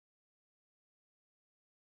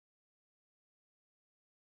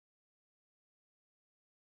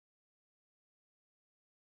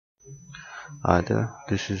Hi there,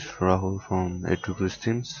 this is Rahul from AccessPress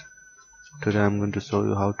Themes. Today I'm going to show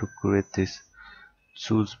you how to create this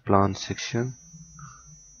choose plan section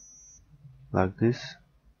like this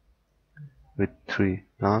with 3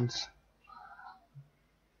 plans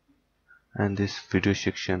and this video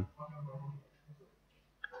section.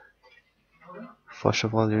 First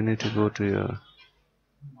of all, you need to go to your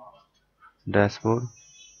dashboard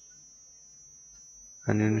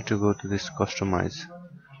and you need to go to this customize.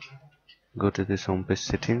 Go to this home page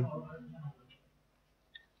setting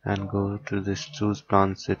and go to this choose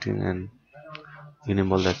plan setting and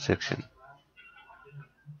enable that section.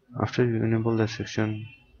 After you enable that section,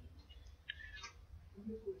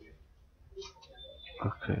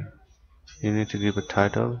 you need to give a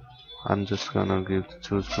title. I'm just gonna give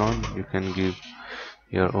choose plan. You can give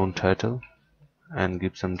your own title and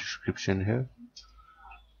give some description here.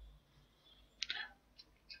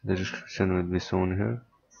 The description will be shown here.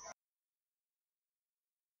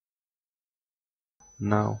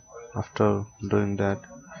 Now after doing that,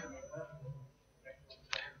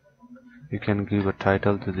 you can give a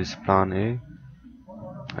title to this plan A,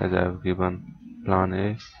 as I have given plan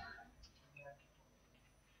A,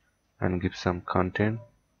 and give some content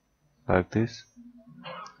like this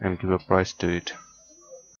and give a price to it.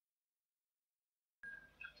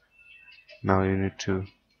 Now you need to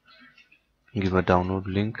give a download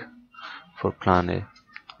link for plan A.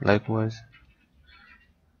 Likewise,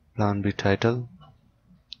 plan B title,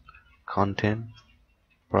 content,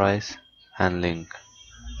 price and link,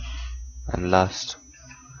 and last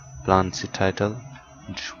plan C title,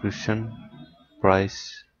 description,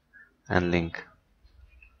 price and link.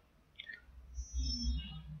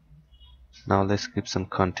 Now let's give some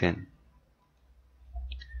content.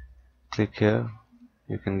 Click here,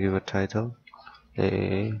 you can give a title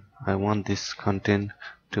AAA. I want this content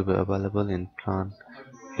to be available in plan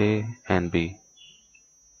A and B.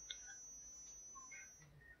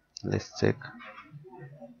 Let's check.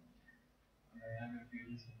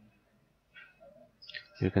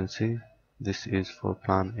 You can see this is for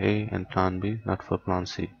plan A and plan B, not for plan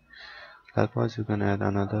C. Likewise, you can add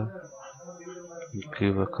another,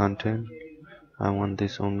 give a content. I want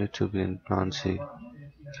this only to be in plan C.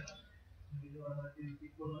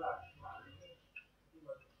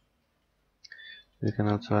 You can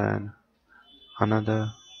also add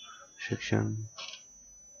another section.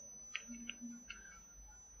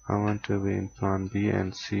 I want to be in plan B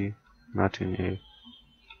and C, not in A.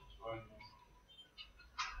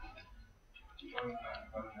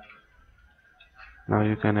 Now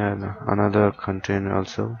you can add another content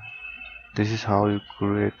also. This is how you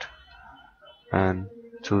create and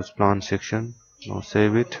choose plan section. Now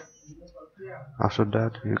save it. After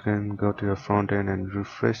that, you can go to your front end and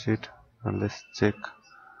refresh it, and let's check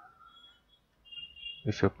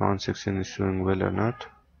if your plan section is showing well or not.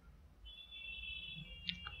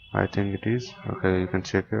 I think it is. Okay, you can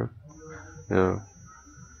check here. Your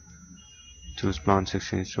choose plan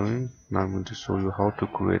section is showing. Now I'm going to show you how to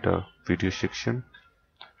create a video section.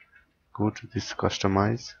 Go to this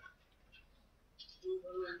customize.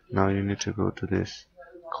 Now you need to go to this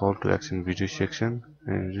call to action video section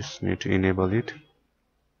and you just need to enable it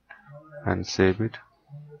and save it.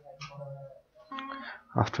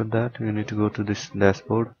 After that, you need to go to this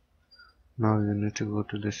dashboard. Now you need to go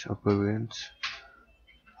to this appearance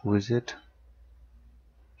widget.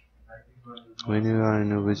 When you are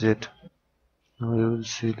in a widget, now you will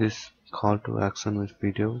see this call to action with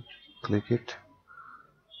video. Click it,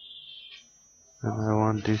 and I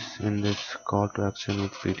want this in this call to action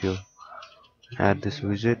with video. Add this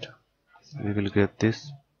widget, you will get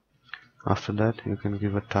this. After that, you can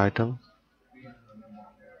give a title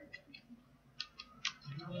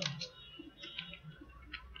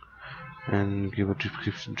and give a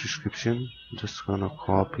description. Just gonna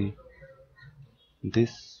copy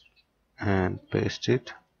this and paste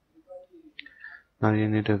it. Now you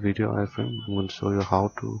need a video iframe. I'm going to show you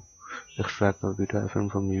how to extract a video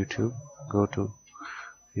iframe from YouTube. Go to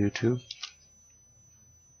YouTube.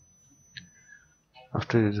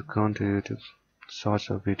 After you go to YouTube, search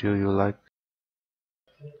a video you like.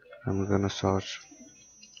 I'm gonna search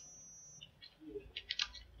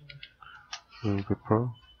Wimpie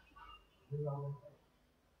Pro.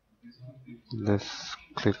 Let's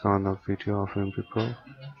click on a video of Wimpy Pro.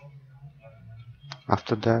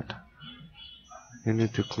 After that, you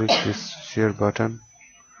need to click this share button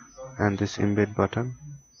and this embed button,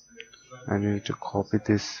 and you need to copy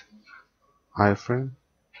this iframe.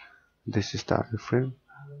 This is the iframe,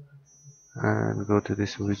 and go to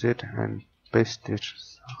this widget and paste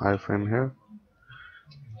this iframe here.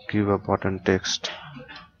 Give a button text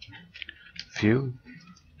view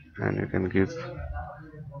and you can give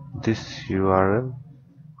this URL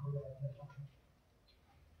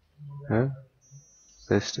here,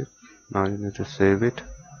 paste it. Now you need to save it.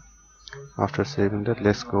 After saving that,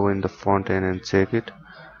 let's go in the front end and check it.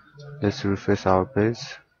 Let's refresh our page.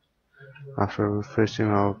 After refreshing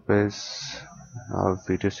our page, our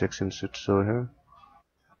video section should show here.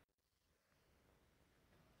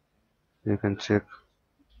 You can check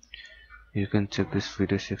this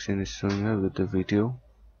video section is showing here with the video.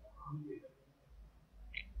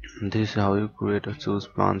 This is how you create a choose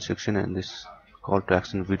plan section and this call to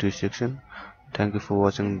action video section. Thank you for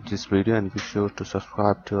watching this video and be sure to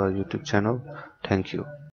subscribe to our YouTube channel. Thank you.